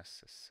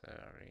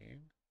necessary.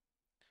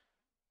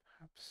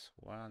 Perhaps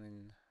one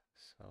in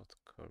South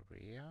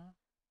Korea.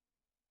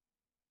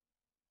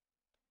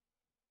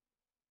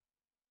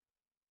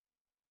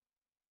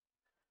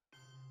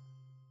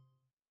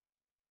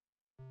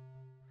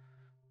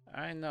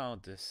 I know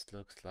this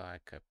looks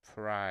like a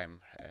prime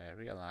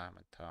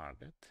realignment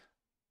target,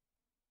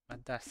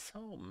 but there's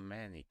so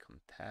many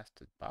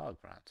contested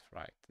battlegrounds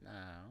right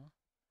now.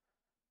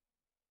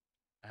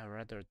 I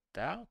rather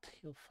doubt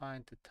he'll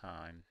find the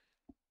time.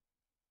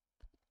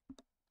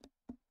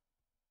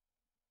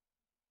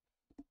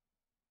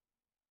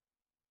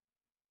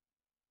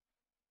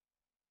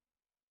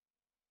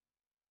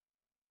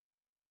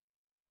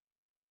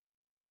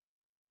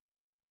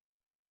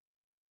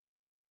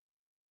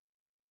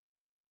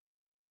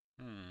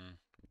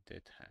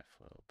 Did have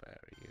will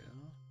bury you.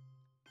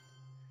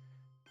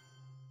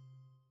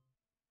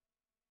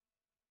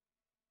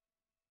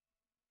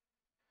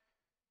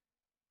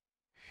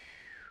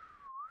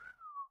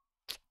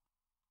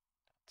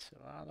 It's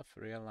a lot of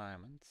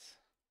realignments.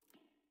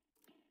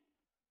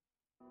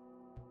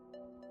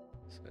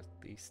 So at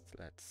least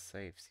let's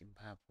save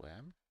Zimbabwe.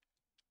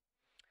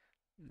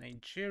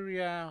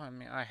 Nigeria, I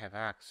mean, I have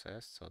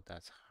access, so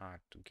that's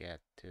hard to get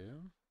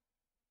to.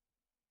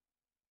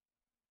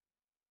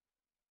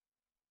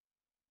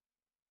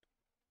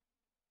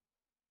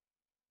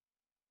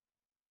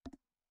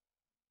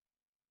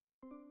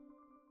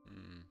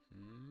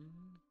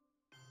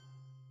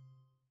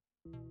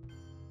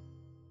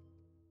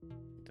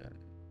 Then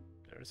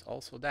there's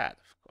also that,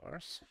 of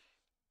course.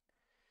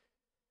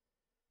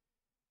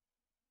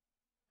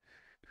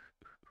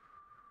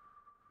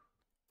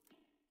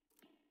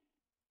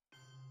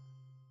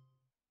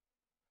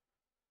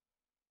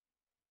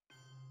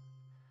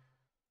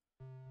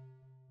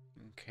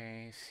 In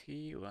case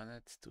he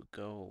wanted to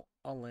go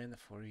all in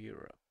for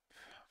Europe,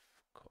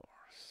 of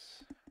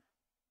course.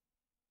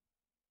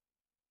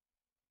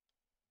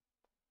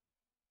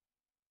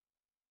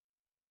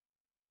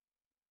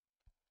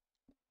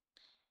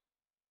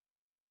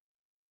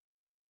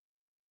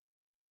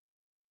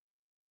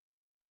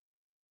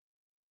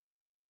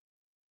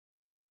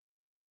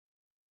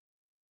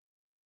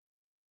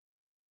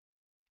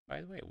 By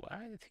the way,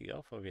 why did he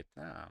go for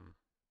Vietnam?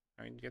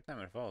 I mean, Vietnam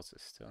Revolts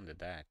is still on the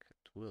deck.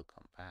 It will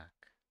come back.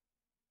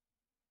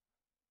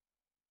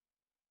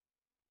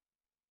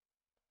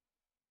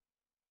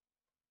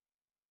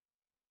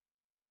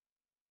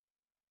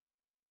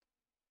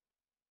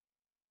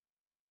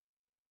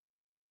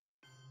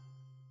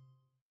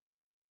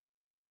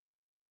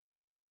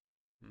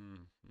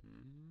 Mm-hmm.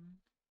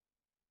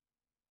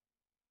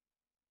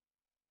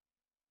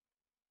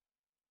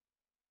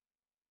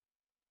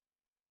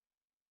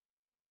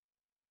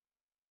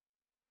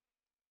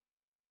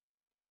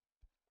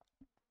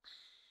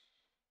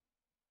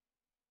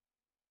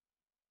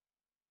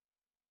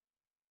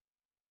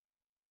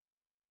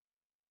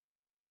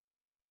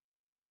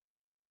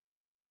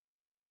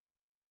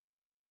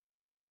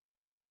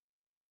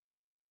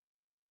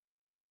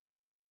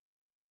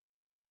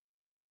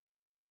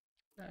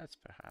 That's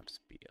perhaps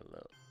be a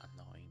little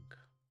annoying.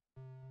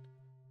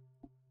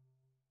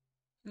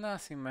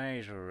 Nothing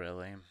major,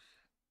 really.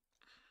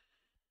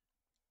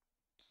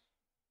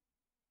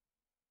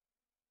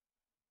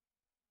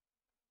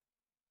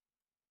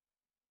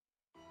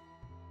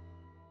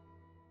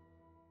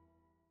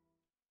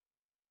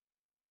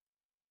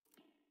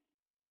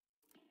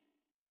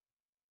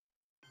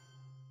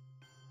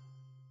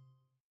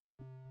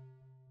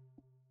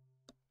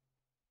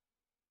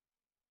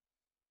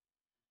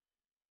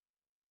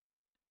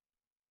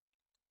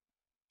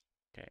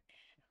 Okay,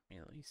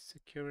 Middle East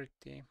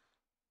security.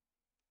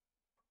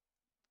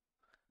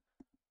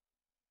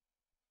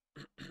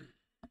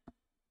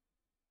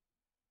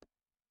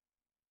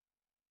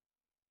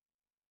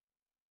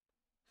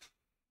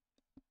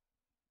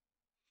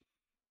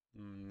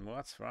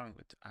 What's wrong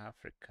with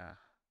Africa?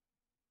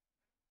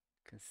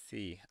 Can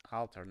see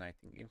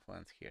alternating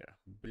influence here.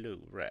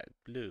 Blue, red,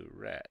 blue,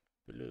 red,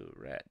 blue,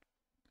 red,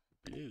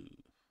 blue.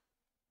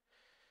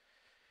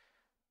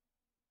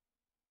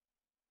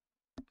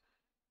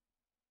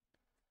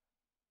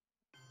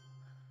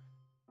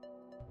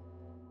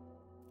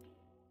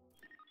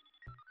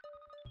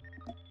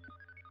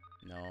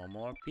 No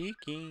more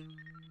peeking.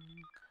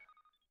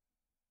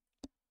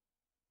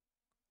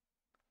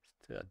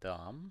 Still a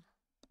dom.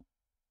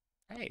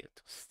 Hey,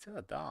 it was still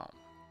a dom.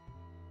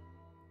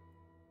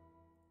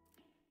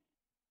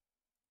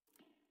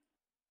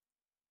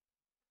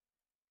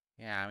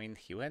 Yeah, I mean,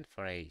 he went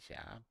for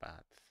Asia,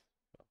 but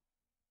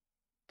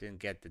didn't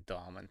get the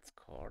dom and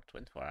scored.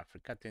 Went for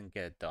Africa, didn't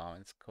get a dom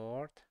and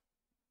scored.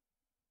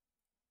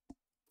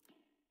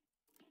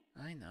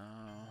 I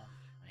know.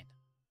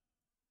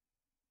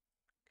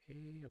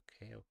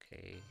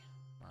 Okay.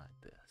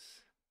 Like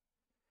this.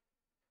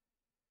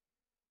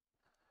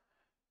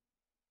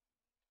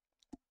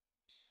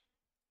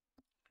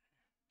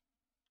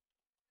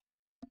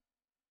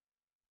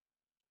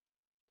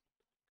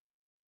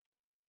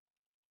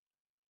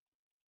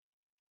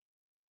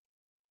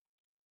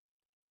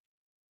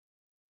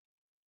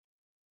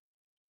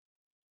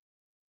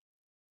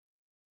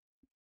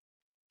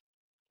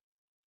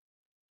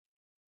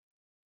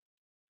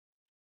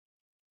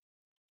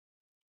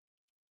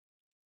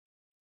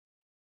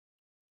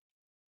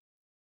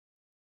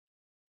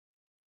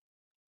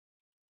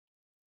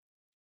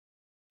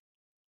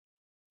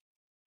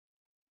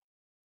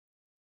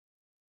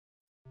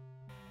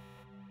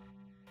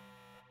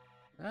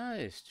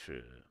 That is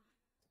true.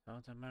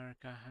 South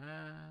America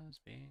has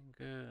been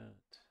good.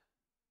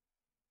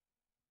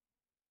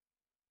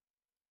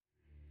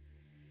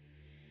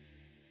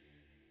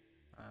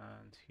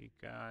 And he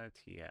got,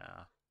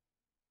 yeah,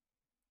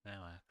 no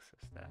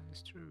access. That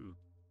is true.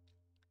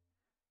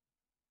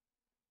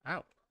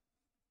 Oh,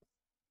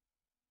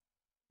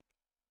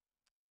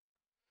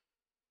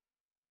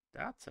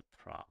 that's a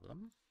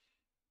problem.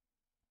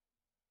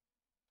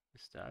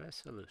 Is that a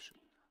solution?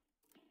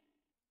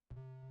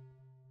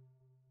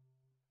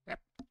 Yep,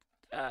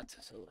 that's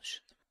a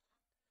solution.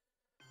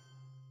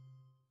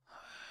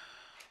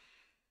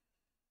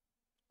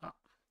 Oh.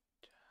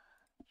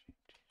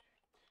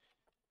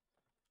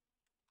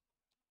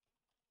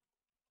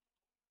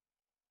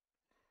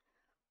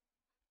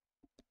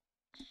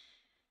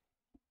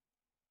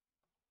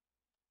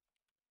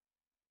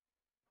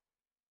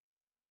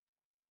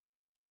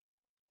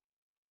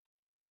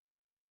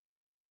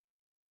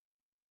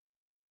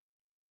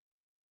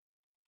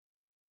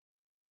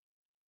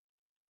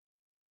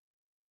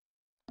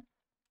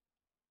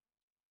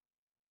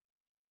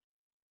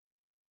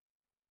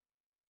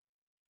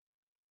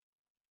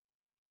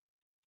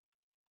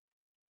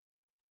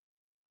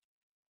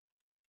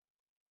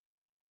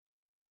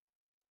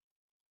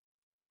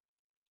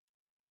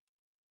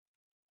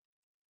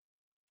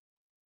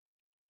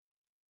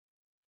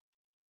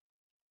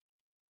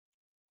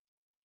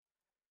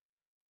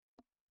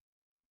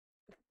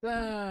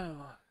 So,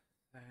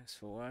 thanks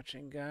for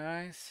watching,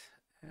 guys,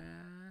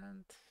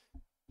 and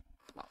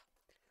well,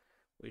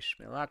 wish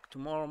me luck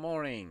tomorrow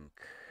morning,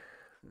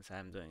 since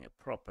I'm doing a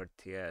proper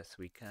TS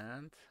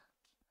weekend.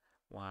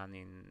 One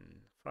in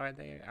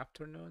Friday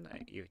afternoon,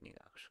 evening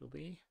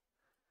actually.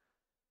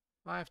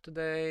 5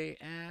 today,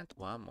 and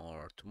one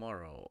more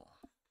tomorrow.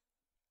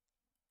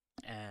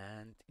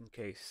 And in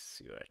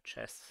case you're a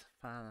chess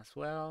fan as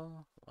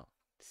well,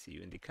 See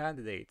you in the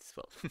candidates.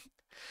 Well,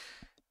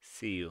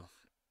 see you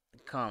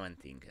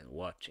commenting and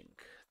watching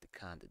the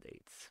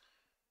candidates.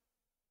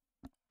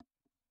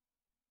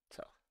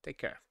 So, take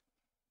care.